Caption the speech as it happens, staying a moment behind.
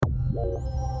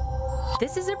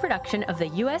This is a production of the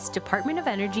U.S. Department of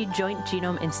Energy Joint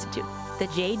Genome Institute, the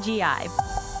JGI.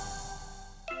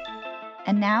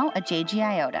 And now, a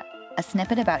JGIota, a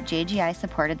snippet about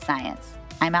JGI-supported science.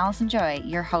 I'm Allison Joy,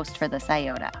 your host for this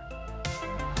IOTA.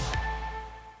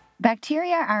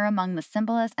 Bacteria are among the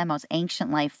simplest and most ancient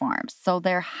life forms, so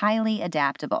they're highly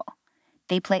adaptable.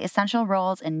 They play essential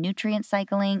roles in nutrient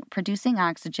cycling, producing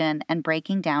oxygen, and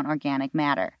breaking down organic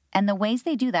matter. And the ways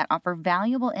they do that offer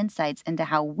valuable insights into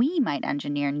how we might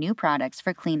engineer new products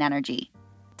for clean energy.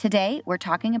 Today, we're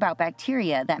talking about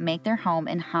bacteria that make their home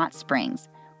in hot springs,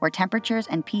 where temperatures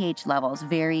and pH levels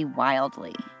vary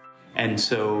wildly. And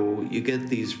so you get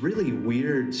these really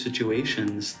weird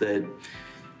situations that,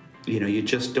 you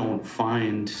just don't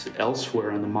find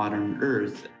elsewhere on the modern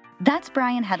Earth. That's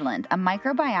Brian Hedlund, a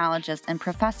microbiologist and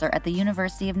professor at the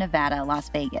University of Nevada, Las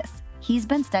Vegas. He's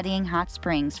been studying hot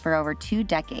springs for over 2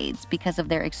 decades because of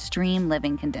their extreme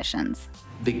living conditions.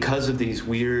 Because of these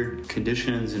weird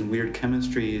conditions and weird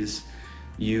chemistries,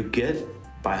 you get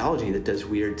biology that does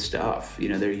weird stuff.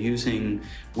 They're using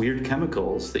weird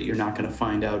chemicals that you're not going to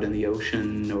find out in the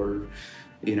ocean or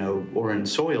in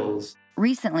soils.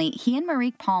 Recently, he and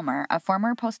Marique Palmer, a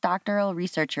former postdoctoral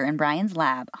researcher in Brian's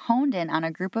lab, honed in on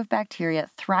a group of bacteria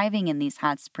thriving in these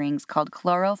hot springs called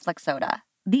Chloroflexota.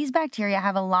 These bacteria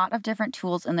have a lot of different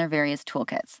tools in their various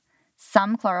toolkits.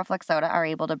 Some Chloroflexota are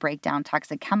able to break down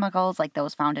toxic chemicals like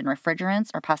those found in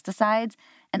refrigerants or pesticides,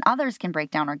 and others can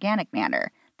break down organic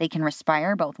matter. They can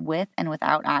respire both with and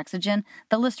without oxygen.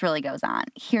 The list really goes on.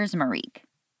 Here's Marique.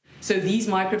 So these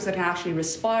microbes that can actually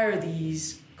respire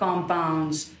these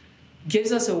compounds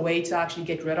gives us a way to actually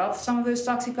get rid of some of those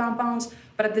toxic compounds.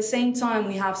 But at the same time,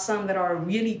 we have some that are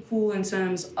really cool in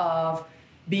terms of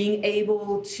being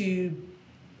able to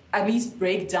at least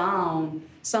break down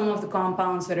some of the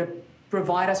compounds that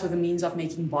provide us with a means of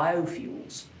making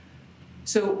biofuels.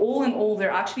 So all in all,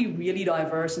 they're actually really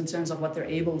diverse in terms of what they're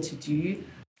able to do.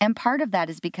 And part of that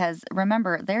is because,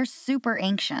 remember, they're super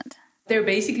ancient. They're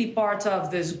basically part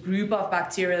of this group of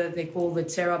bacteria that they call the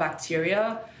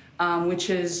Pterobacteria, which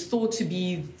is thought to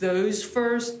be those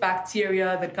first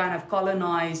bacteria that kind of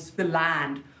colonized the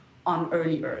land on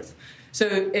early Earth. So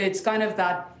it's kind of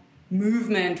that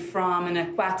movement from an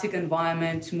aquatic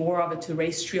environment to more of a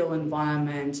terrestrial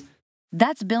environment.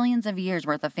 That's billions of years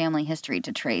worth of family history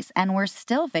to trace, and we're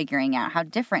still figuring out how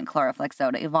different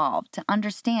Chloroflexota evolved to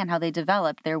understand how they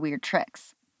developed their weird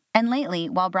tricks. And lately,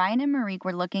 while Brian and Marique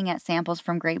were looking at samples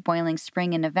from Great Boiling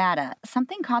Spring in Nevada,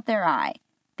 something caught their eye.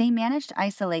 They managed to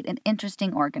isolate an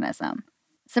interesting organism.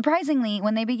 Surprisingly,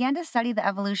 when they began to study the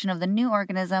evolution of the new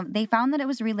organism, they found that it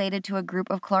was related to a group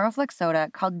of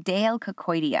Chloroflexota called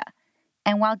Dalecocoidea.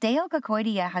 And while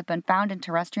Dalecocoidea had been found in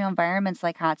terrestrial environments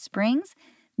like hot springs,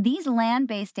 these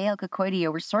land-based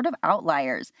Dalecocoidea were sort of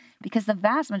outliers because the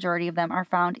vast majority of them are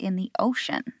found in the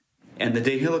ocean. And the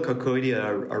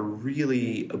Dalecocoidea are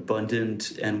really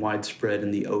abundant and widespread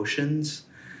in the oceans,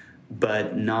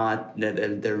 but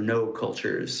there are no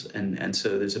cultures. And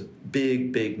so there's a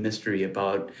big mystery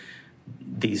about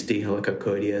these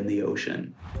Dalecocoidea in the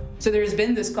ocean. So there's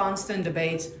been this constant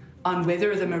debate on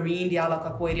whether the marine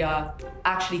Dalecocoidea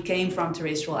actually came from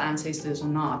terrestrial ancestors or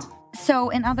not. So,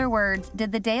 in other words,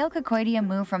 did the Dalecocoidea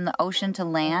move from the ocean to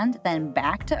land, then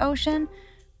back to ocean?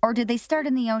 Or did they start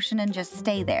in the ocean and just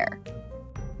stay there?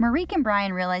 Marique and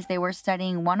Brian realized they were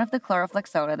studying one of the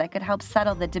Chloroflexota that could help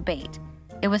settle the debate.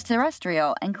 It was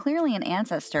terrestrial and clearly an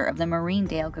ancestor of the marine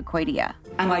Dalecocoidea.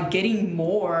 And getting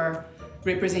more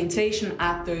representation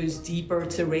at those deeper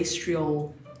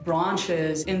terrestrial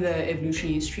branches in the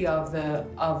evolutionary history of the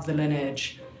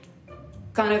lineage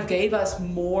kind of gave us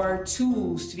more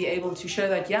tools to be able to show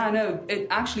that, it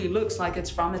actually looks like it's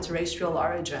from a terrestrial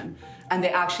origin, and they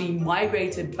actually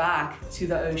migrated back to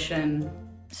the ocean.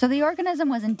 So the organism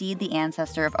was indeed the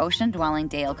ancestor of ocean-dwelling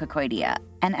Dalecocoidea,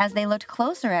 and as they looked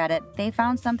closer at it, they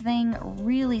found something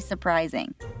really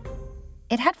surprising.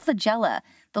 It had flagella,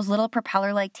 those little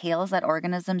propeller-like tails that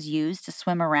organisms use to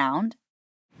swim around.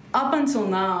 Up until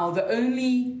now, the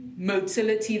only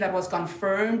motility that was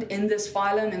confirmed in this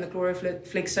phylum, in the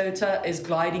Chloroflexota, is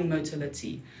gliding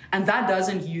motility, and that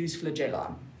doesn't use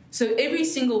flagella. So every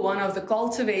single one of the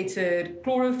cultivated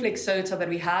Chloroflexota that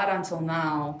we had until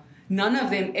now, none of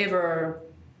them ever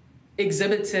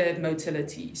exhibited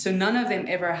motility. So none of them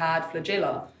ever had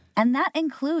flagella. And that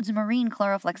includes marine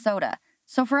Chloroflexota.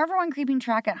 So for everyone keeping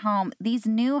track at home, these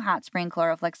new hot spring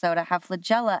Chloroflexota have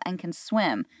flagella and can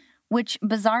swim, which,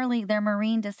 bizarrely, their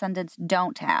marine descendants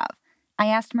don't have. I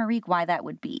asked Marique why that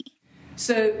would be.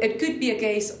 So it could be a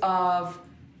case of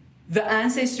the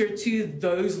ancestor to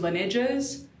those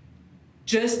lineages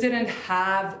just didn't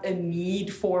have a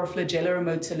need for flagellar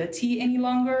motility any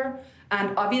longer.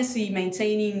 And obviously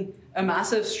maintaining a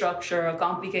massive structure, a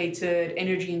complicated,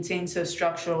 energy-intensive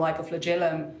structure like a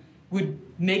flagellum would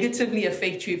negatively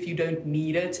affect you if you don't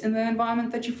need it in the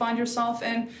environment that you find yourself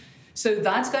in. So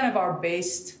that's kind of our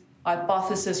best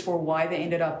hypothesis for why they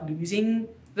ended up losing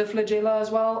the flagella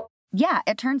as well. Yeah,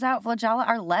 it turns out flagella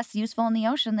are less useful in the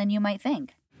ocean than you might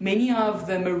think. Many of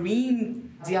the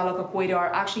marine Dialococcoidea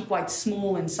are actually quite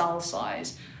small in cell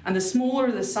size. And the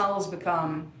smaller the cells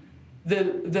become,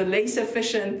 the less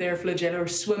efficient their flagellar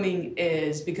swimming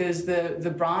is, because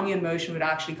the Brownian motion would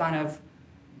actually kind of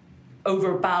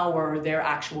overpower their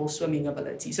actual swimming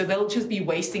ability. So they'll just be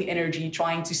wasting energy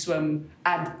trying to swim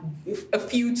at a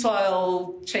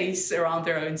futile chase around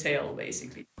their own tail,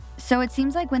 basically. So it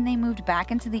seems like when they moved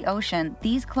back into the ocean,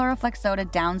 these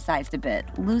Chloroflexota downsized a bit,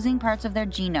 losing parts of their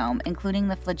genome, including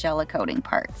the flagella coating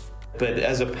parts. But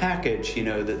as a package,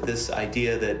 that this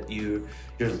idea that you're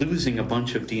losing a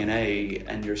bunch of DNA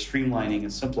and you're streamlining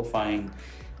and simplifying,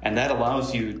 and that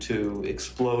allows you to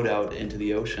explode out into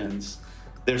the oceans.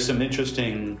 There's some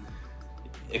interesting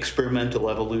experimental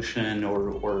evolution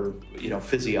or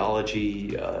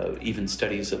physiology, even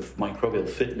studies of microbial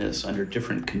fitness under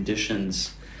different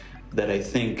conditions that I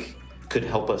think could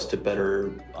help us to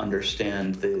better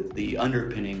understand the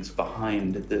underpinnings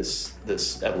behind this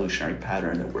evolutionary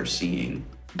pattern that we're seeing.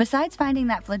 Besides finding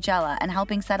that flagella and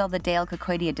helping settle the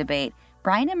Dialococcoidea debate,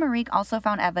 Brian and Marique also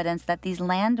found evidence that these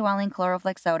land-dwelling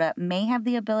Chloroflexota may have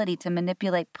the ability to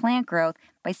manipulate plant growth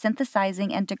by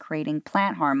synthesizing and degrading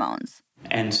plant hormones.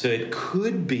 And so it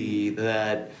could be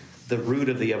that the root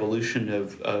of the evolution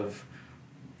of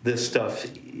this stuff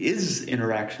is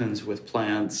interactions with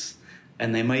plants,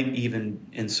 and they might even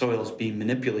in soils be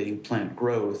manipulating plant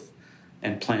growth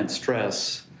and plant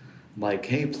stress. Like,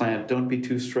 hey, plant, don't be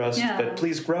too stressed, but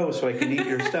please grow so I can eat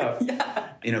your stuff.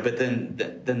 But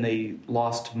then they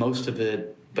lost most of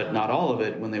it, but not all of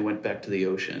it, when they went back to the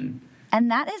ocean.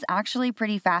 And that is actually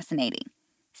pretty fascinating.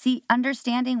 See,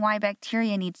 understanding why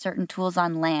bacteria need certain tools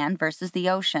on land versus the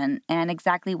ocean and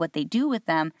exactly what they do with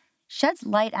them sheds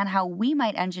light on how we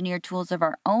might engineer tools of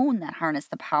our own that harness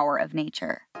the power of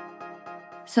nature.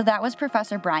 So that was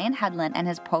Professor Brian Hedlund and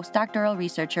his postdoctoral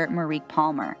researcher, Marique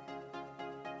Palmer.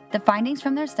 The findings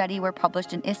from their study were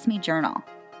published in ISME Journal.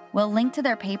 We'll link to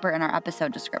their paper in our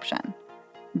episode description.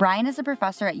 Brian is a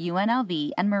professor at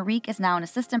UNLV, and Marique is now an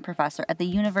assistant professor at the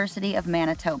University of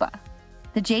Manitoba.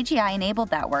 The JGI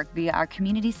enabled that work via our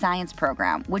community science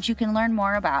program, which you can learn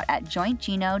more about at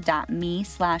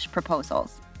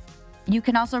jointgeno.me/proposals. You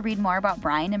can also read more about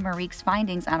Brian and Marique's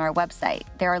findings on our website.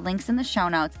 There are links in the show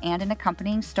notes and an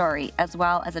accompanying story, as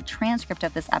well as a transcript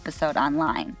of this episode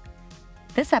online.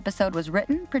 This episode was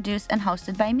written, produced, and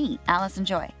hosted by me, Allison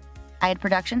Joy. I had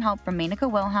production help from Menaka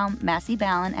Wilhelm, Massey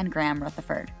Ballin, and Graham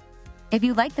Rutherford. If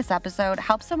you like this episode,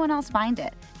 help someone else find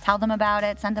it. Tell them about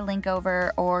it, send a link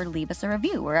over, or leave us a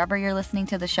review wherever you're listening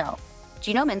to the show.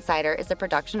 Genome Insider is a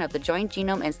production of the Joint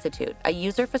Genome Institute, a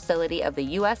user facility of the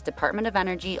U.S. Department of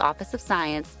Energy Office of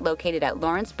Science located at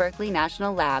Lawrence Berkeley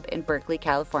National Lab in Berkeley,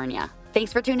 California.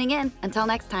 Thanks for tuning in. Until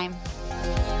next time.